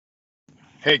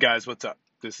Hey guys, what's up?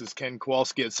 This is Ken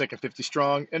Kowalski at Second 50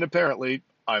 Strong, and apparently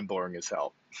I'm boring as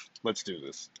hell. Let's do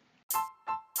this.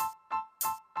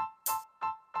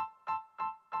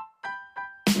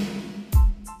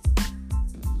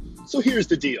 So here's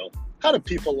the deal. How do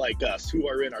people like us, who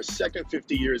are in our second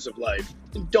 50 years of life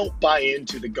and don't buy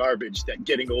into the garbage that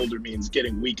getting older means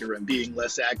getting weaker and being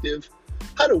less active,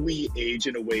 how do we age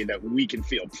in a way that we can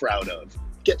feel proud of?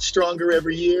 Get stronger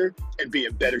every year and be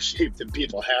in better shape than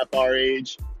people half our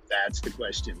age? That's the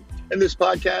question. And this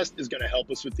podcast is going to help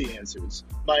us with the answers.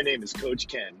 My name is Coach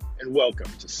Ken, and welcome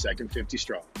to Second 50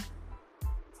 Strong.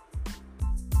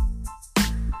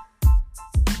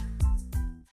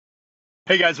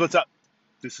 Hey guys, what's up?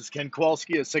 This is Ken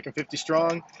Kowalski at Second 50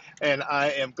 Strong, and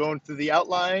I am going through the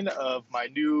outline of my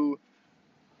new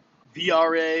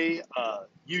VRA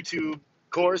YouTube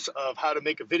course of how to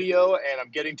make a video, and I'm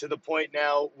getting to the point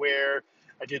now where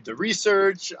I did the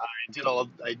research, I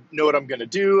know what I'm going to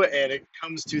do, and it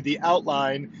comes to the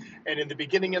outline, and in the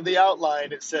beginning of the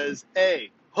outline it says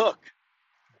A, hook,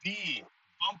 B,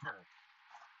 bumper,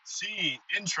 C,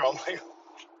 intro. I'm like,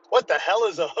 what the hell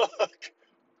is a hook?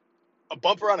 A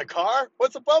bumper on a car?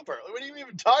 What's a bumper? What are you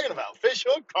even talking about? Fish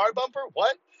hook? Car bumper?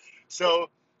 What? So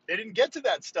they didn't get to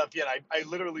that stuff yet. I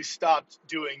literally stopped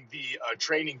doing the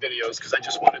training videos because I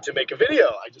just wanted to make a video.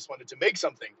 I just wanted to make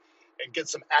something and get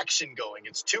some action going.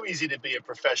 It's too easy to be a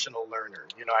professional learner.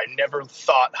 You know, I never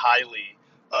thought highly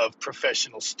of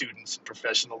professional students and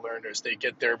professional learners. They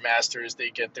get their master's,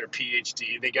 they get their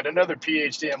PhD, they get another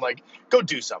PhD. I'm like, go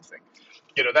do something.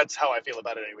 You know, that's how I feel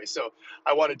about it anyway. So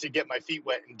I wanted to get my feet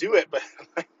wet and do it, but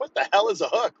what the hell is a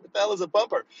hook? What the hell is a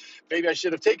bumper? Maybe I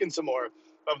should have taken some more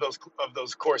of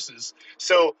those courses.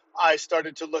 So I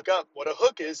started to look up what a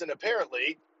hook is, and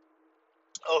apparently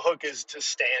a hook is to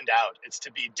stand out. It's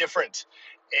to be different.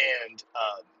 And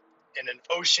in an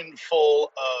ocean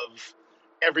full of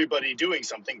everybody doing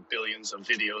something, billions of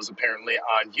videos apparently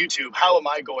on YouTube, how am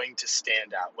I going to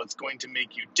stand out? What's going to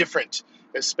make you different,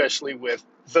 especially with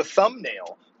the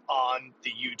thumbnail on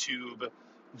the YouTube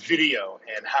video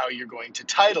and how you're going to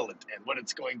title it and what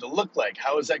it's going to look like?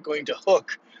 How is that going to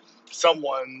hook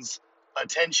someone's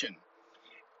attention?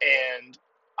 And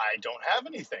I don't have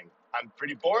anything. I'm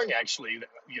pretty boring, actually.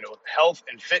 You know, health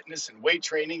and fitness and weight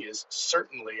training is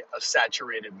certainly a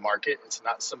saturated market. It's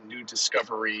not some new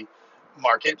discovery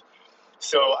market.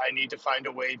 So I need to find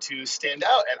a way to stand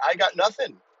out. And I got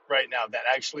nothing right now. That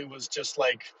actually was just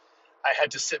like, I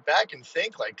had to sit back and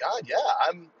think like, God,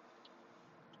 yeah,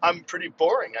 I'm pretty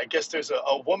boring. I guess there's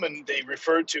a woman they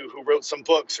referred to who wrote some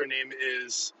books. Her name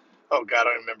is, oh God, I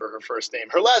don't remember her first name.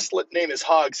 Her last name is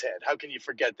Hogshead. How can you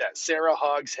forget that? Sarah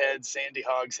Hogshead, Sandy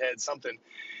Hogshead, something.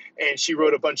 And she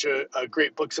wrote a bunch of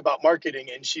great books about marketing.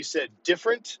 And she said,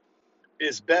 different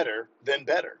is better than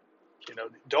better. You know,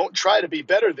 don't try to be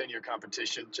better than your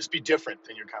competition. Just be different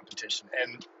than your competition.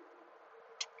 And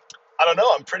I don't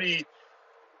know, I'm pretty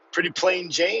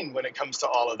plain Jane when it comes to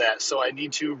all of that. So I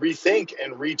need to rethink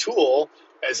and retool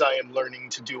as I am learning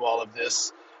to do all of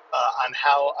this on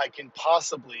how I can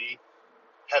possibly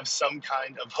have some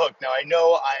kind of hook. Now, I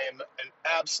know I am an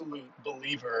absolute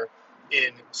believer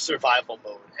in survival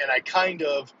mode, and I kind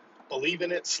of believe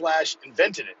in it /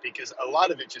 invented it because a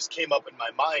lot of it just came up in my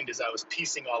mind as I was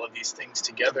piecing all of these things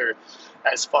together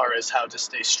as far as how to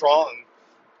stay strong,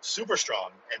 super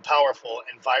strong and powerful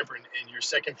and vibrant in your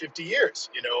second 50 years.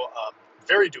 You know,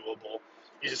 very doable.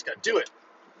 You just got to do it,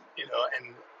 you know,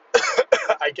 and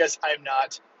I guess I'm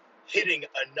not hitting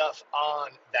enough on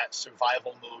that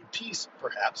survival mode piece,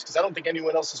 perhaps, because I don't think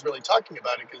anyone else is really talking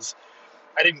about it because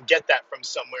I didn't get that from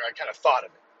somewhere. I kind of thought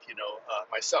of it, you know,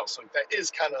 myself. So that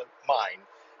is kind of mine.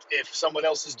 If someone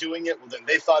else is doing it, well, then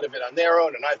they thought of it on their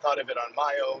own and I thought of it on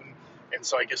my own. And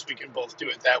so I guess we can both do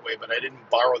it that way, but I didn't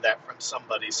borrow that from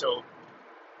somebody. So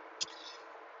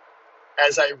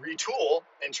as I retool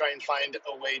and try and find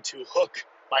a way to hook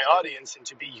my audience and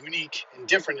to be unique and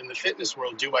different in the fitness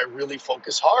world, do I really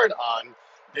focus hard on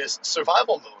this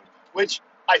survival mode, which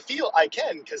I feel I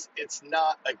can because it's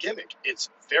not a gimmick. It's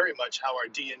very much how our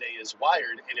DNA is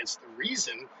wired, and it's the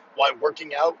reason why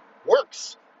working out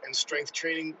works and strength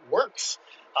training works.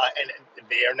 And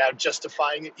they are now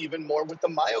justifying it even more with the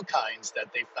myokines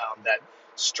that they found, that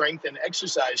strength and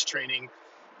exercise training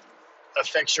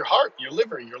affects your heart, your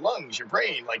liver, your lungs, your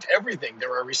brain, like everything.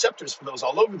 There are receptors for those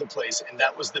all over the place. And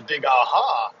that was the big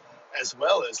aha, as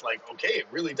well as like, okay, it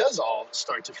really does all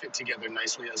start to fit together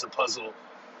nicely as a puzzle.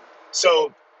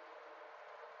 So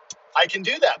I can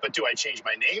do that. But do I change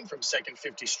my name from Second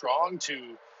 50 Strong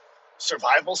to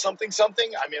Survival something?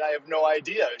 I mean, I have no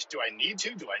idea. Do I need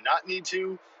to? Do I not need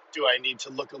to? Do I need to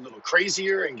look a little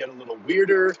crazier and get a little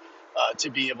weirder? to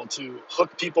be able to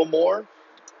hook people more.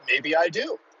 Maybe I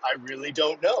do. I really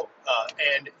don't know.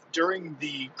 And during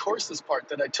the courses part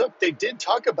that I took, they did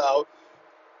talk about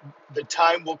the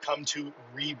time will come to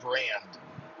rebranding.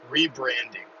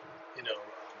 You know,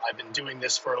 I've been doing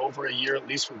this for over a year, at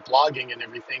least with blogging and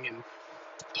everything, and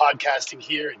podcasting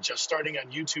here, and just starting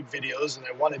on YouTube videos. And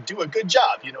I want to do a good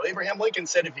job. You know, Abraham Lincoln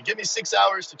said, if you give me 6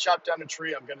 hours to chop down a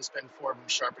tree, I'm going to spend 4 of them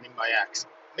sharpening my axe.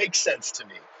 Makes sense to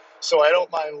me. So I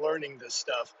don't mind learning this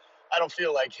stuff. I don't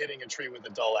feel like hitting a tree with a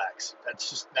dull axe. That's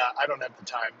just not, I don't have the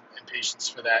time and patience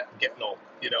for that. I'm getting old,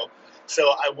 you know. So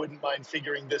I wouldn't mind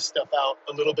figuring this stuff out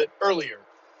a little bit earlier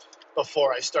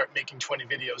before I start making 20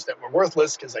 videos that were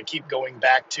worthless, because I keep going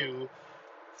back to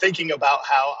thinking about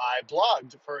how I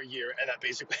blogged for a year and that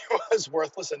basically was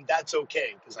worthless, and that's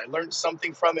okay because I learned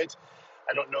something from it.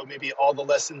 I don't know maybe all the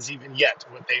lessons even yet,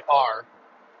 what they are,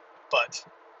 but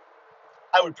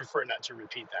I would prefer not to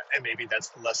repeat that. And maybe that's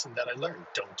the lesson that I learned.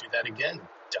 Don't do that again,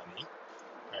 dummy,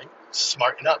 right?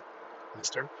 Smarten up,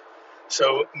 mister.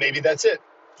 So maybe that's it.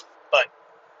 But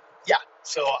yeah,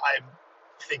 so I'm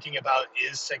thinking about,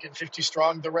 is Second 50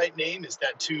 Strong the right name? Is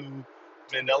that too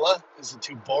vanilla? Is it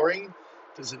too boring?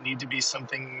 Does it need to be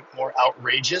something more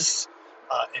outrageous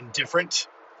and different?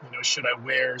 You know, should I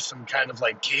wear some kind of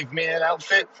like caveman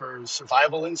outfit for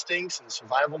survival instincts and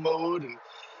survival mode, and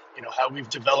you know how we've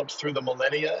developed through the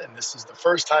millennia, and this is the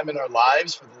first time in our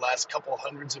lives for the last couple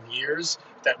hundreds of years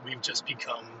that we've just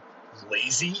become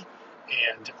lazy,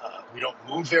 and we don't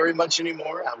move very much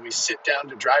anymore. How we sit down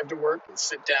to drive to work, and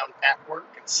sit down at work,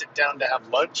 and sit down to have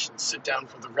lunch, and sit down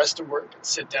for the rest of work, and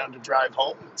sit down to drive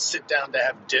home, and sit down to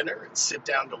have dinner, and sit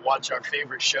down to watch our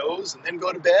favorite shows, and then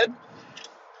go to bed.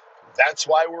 That's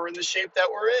why we're in the shape that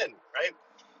we're in, right?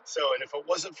 So, and if it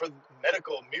wasn't for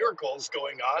medical miracles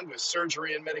going on with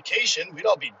surgery and medication, we'd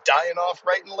all be dying off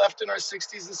right and left in our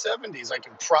 60s and 70s. I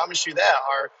can promise you that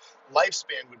our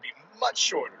lifespan would be much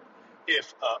shorter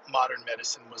if modern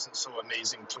medicine wasn't so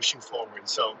amazing pushing forward.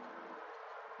 So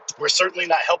we're certainly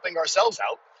not helping ourselves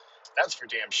out. That's for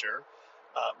damn sure,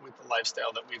 with the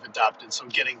lifestyle that we've adopted. So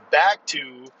getting back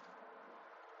to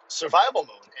survival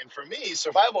mode. And for me,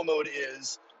 survival mode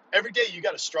is every day you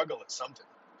got to struggle at something.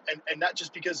 And not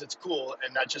just because it's cool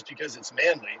and not just because it's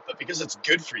manly, but because it's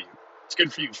good for you. It's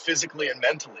good for you physically and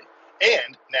mentally.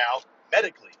 And now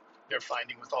medically, they're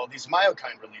finding with all these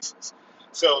myokine releases.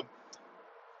 So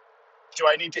do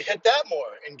I need to hit that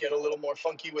more and get a little more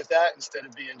funky with that instead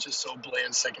of being just so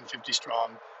bland, Second 50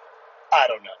 Strong? I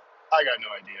don't know. I got no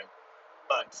idea.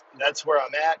 But that's where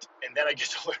I'm at. And then I get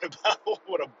to learn about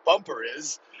what a bumper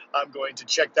is. I'm going to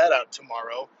check that out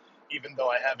tomorrow, even though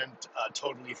I haven't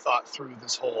totally thought through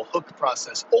this whole hook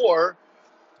process. Or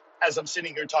as I'm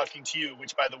sitting here talking to you,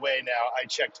 which by the way, now I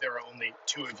checked, there are only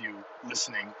 2 of you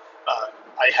listening.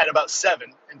 I had about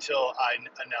 7 until I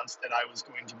announced that I was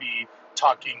going to be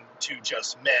talking to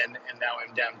just men, and now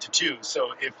I'm down to 2.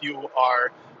 So if you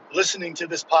are listening to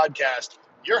this podcast,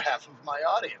 you're half of my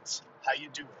audience. How you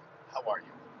doing? How are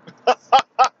you?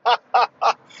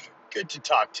 Good to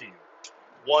talk to you.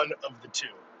 One of the 2.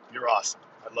 You're awesome.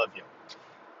 I love you.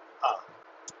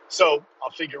 So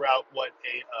I'll figure out what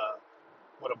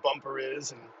a bumper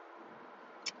is and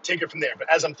take it from there. But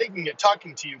as I'm thinking and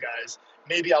talking to you guys,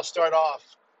 maybe I'll start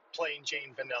off plain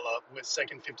Jane vanilla with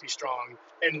Second 50 Strong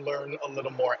and learn a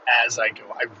little more as I go.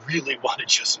 I really want to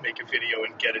just make a video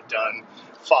and get it done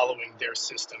following their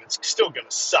system. It's still going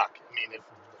to suck. I mean, if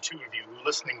the 2 of you who are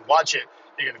listening watch it,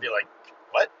 you're going to be like,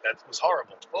 what? That was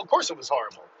horrible. Well, of course it was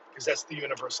horrible, because that's the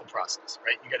universal process,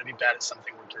 right? You got to be bad at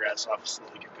something, work your ass off,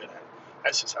 slowly get good at it.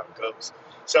 That's just how it goes.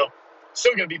 So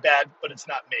still going to be bad, but it's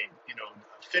not made. You know,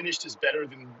 finished is better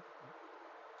than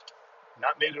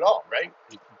not made at all, right?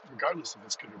 Regardless if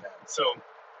it's good or bad. So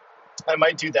I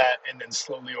might do that, and then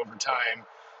slowly over time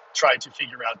try to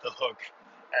figure out the hook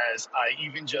as I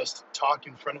even just talk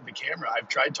in front of the camera. I've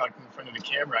tried talking in front of the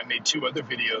camera. I made 2 other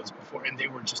videos before, and they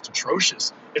were just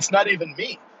atrocious. It's not even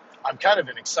me. I'm kind of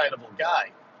an excitable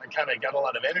guy. I kind of got a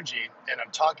lot of energy, and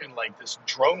I'm talking like this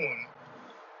drone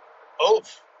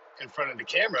oaf in front of the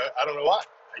camera. I don't know why.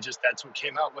 That's what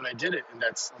came out when I did it. And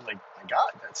I'm like, my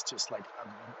God, that's just like,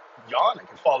 I'm yawn. I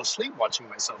can fall asleep watching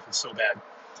myself. It's so bad.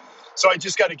 So I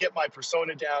just got to get my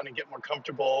persona down and get more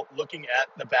comfortable looking at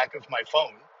the back of my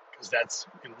phone, because that's,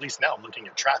 at least now I'm looking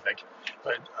at traffic.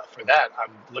 But for that,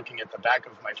 I'm looking at the back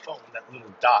of my phone, that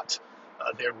little dot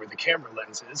there where the camera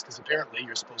lens is, because apparently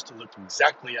you're supposed to look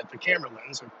exactly at the camera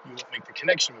lens or you won't make the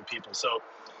connection with people. So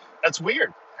that's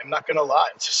weird. I'm not going to lie.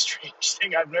 It's a strange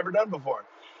thing I've never done before.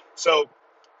 So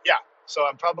yeah, so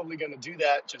I'm probably going to do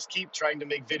that. Just keep trying to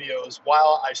make videos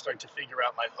while I start to figure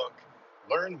out my hook,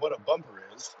 learn what a bumper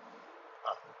is,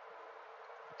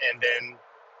 and then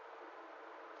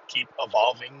keep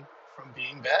evolving from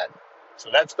being bad. So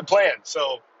that's the plan.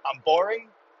 So I'm boring.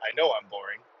 I know I'm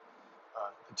boring.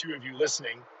 The two of you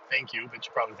listening, thank you, but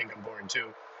you probably think I'm boring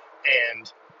too.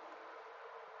 And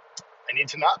I need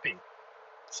to not be.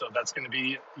 So that's going to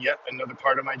be yet another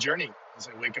part of my journey as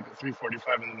I wake up at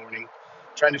 3:45 in the morning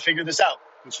trying to figure this out,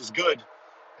 which is good,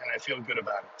 and I feel good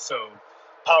about it. So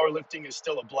powerlifting is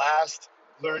still a blast.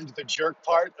 Learned the jerk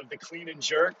part of the clean and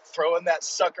jerk, throwing that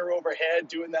sucker overhead,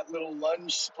 doing that little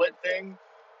lunge split thing.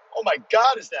 Oh my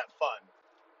God, is that fun?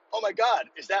 Oh my God,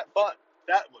 is that fun?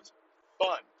 That was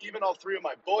fun. Even all three of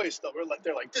my boys,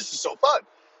 they're like, this is so fun.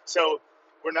 So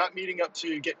we're not meeting up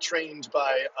to get trained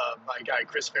by my guy,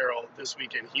 Chris Farrell, this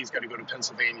weekend. He's got to go to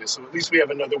Pennsylvania. So at least we have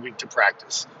another week to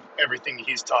practice everything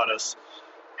he's taught us.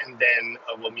 And then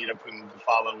we'll meet up in the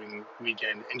following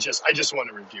weekend. And I just want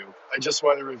to review. I just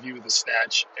want to review the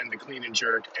snatch and the clean and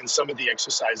jerk and some of the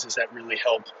exercises that really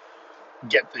help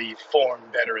get the form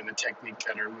better and the technique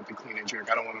better with the clean and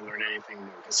jerk. I don't want to learn anything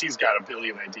new because he's got a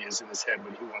billion ideas in his head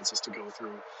what he wants us to go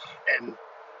through. And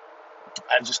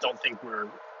I just don't think we're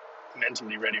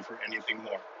mentally ready for anything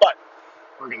more. But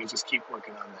we're going to just keep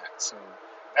working on that. So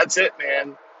that's it,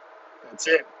 man. That's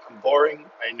it. I'm boring.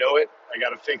 I know it. I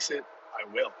got to fix it. I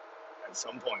will at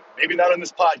some point. Maybe not on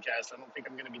this podcast. I don't think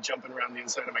I'm going to be jumping around the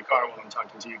inside of my car while I'm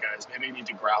talking to you guys. Maybe I need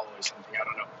to growl or something. I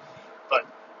don't know. But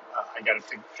I got to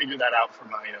figure that out for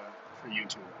for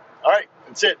YouTube. All right.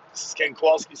 That's it. This is Ken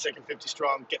Kowalski, Second 50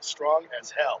 Strong. Get strong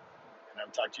as hell. And I'll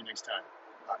talk to you next time.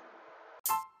 Bye.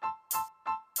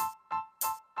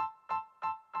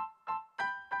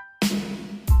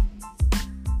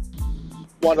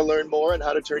 Want to learn more on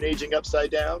how to turn aging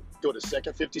upside down? Go to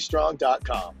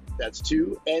second50strong.com. That's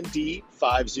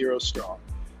 2ND50 strong.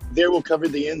 There we'll cover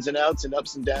the ins and outs and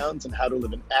ups and downs and how to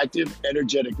live an active,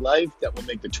 energetic life that will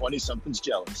make the 20-somethings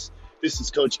jealous. This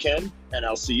is Coach Ken, and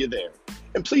I'll see you there.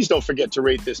 And please don't forget to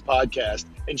rate this podcast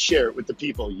and share it with the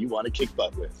people you want to kick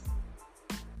butt with.